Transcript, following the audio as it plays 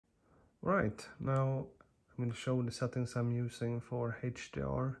Right, now I'm going to show the settings I'm using for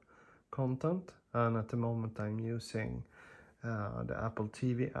HDR content, and at the moment I'm using the Apple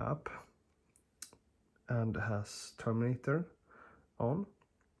TV app and has Terminator on.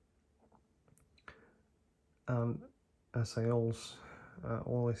 And as I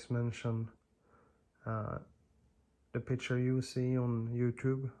always mention, the picture you see on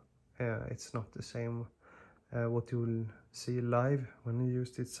YouTube, it's not the same what you will see live when you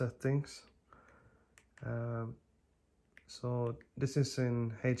use these settings. So this is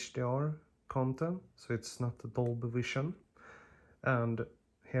in HDR content, so it's not the Dolby Vision. And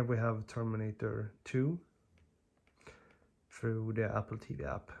here we have Terminator 2 through the Apple TV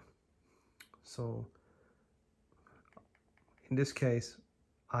app. So in this case,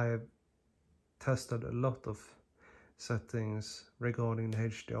 I have tested a lot of settings regarding the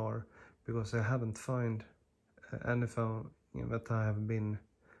HDR because I haven't found anything that I have been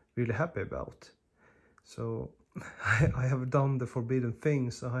really happy about. So I have done the forbidden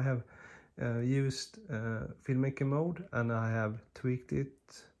things. So I have used filmmaker mode, and I have tweaked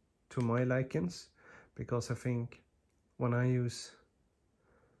it to my likings, because I think when I use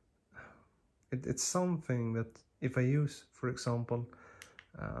it, it's something that if I use, for example,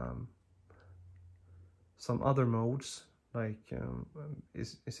 some other modes, like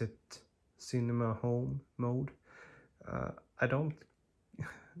is it cinema home mode, I don't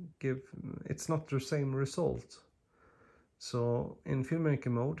give, it's not the same result. So in filmmaker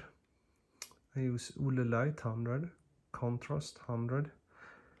mode I use ULE light 100, contrast 100,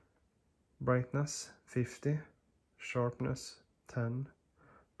 brightness 50, sharpness 10,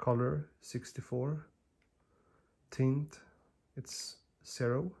 color 64, tint it's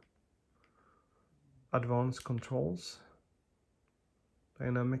 0, advanced controls,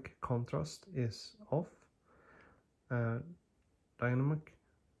 dynamic contrast is off, dynamic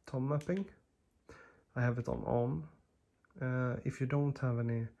tone mapping I have it on. If you don't have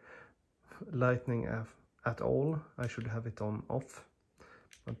any lighting at all, I should have it on off.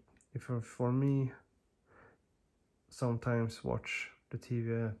 But if for me, sometimes watch the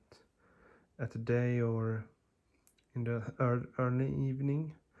TV at the day or in the early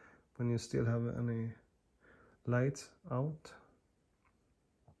evening when you still have any lights out,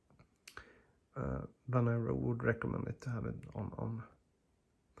 then I would recommend it to have it on.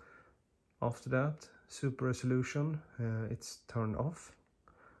 After that, super resolution, it's turned off.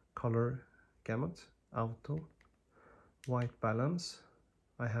 Color gamut, auto. White balance,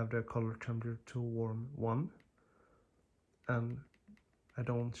 I have the color temperature to warm 1, and I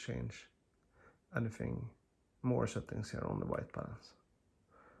don't change anything more settings here on the white balance.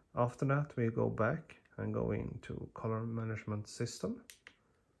 After that we go back and go into color management system,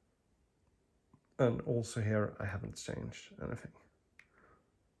 and also here I haven't changed anything.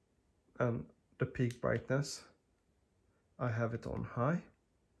 And the peak brightness, I have it on high.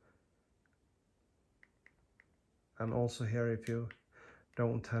 And also here, if you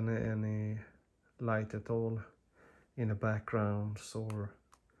don't have any light at all in the backgrounds, or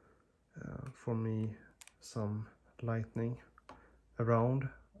for me some lightning around,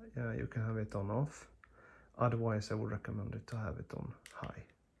 you can have it on off. Otherwise I would recommend it to have it on high.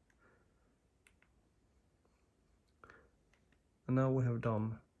 And now we have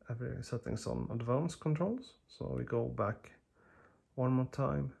done every settings on advanced controls, so we go back one more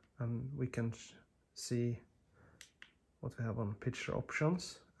time and we can see what we have on picture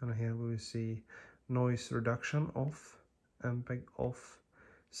options. And here we see noise reduction off, MPEG off,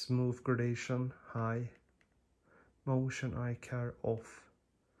 smooth gradation high, motion eye care off,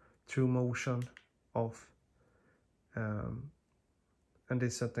 true motion off, and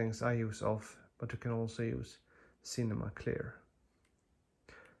these settings I use off, but you can also use cinema clear.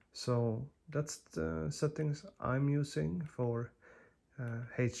 So that's the settings I'm using for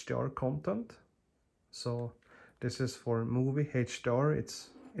HDR content. So this is for movie HDR, it's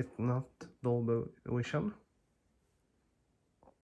not Dolby Vision.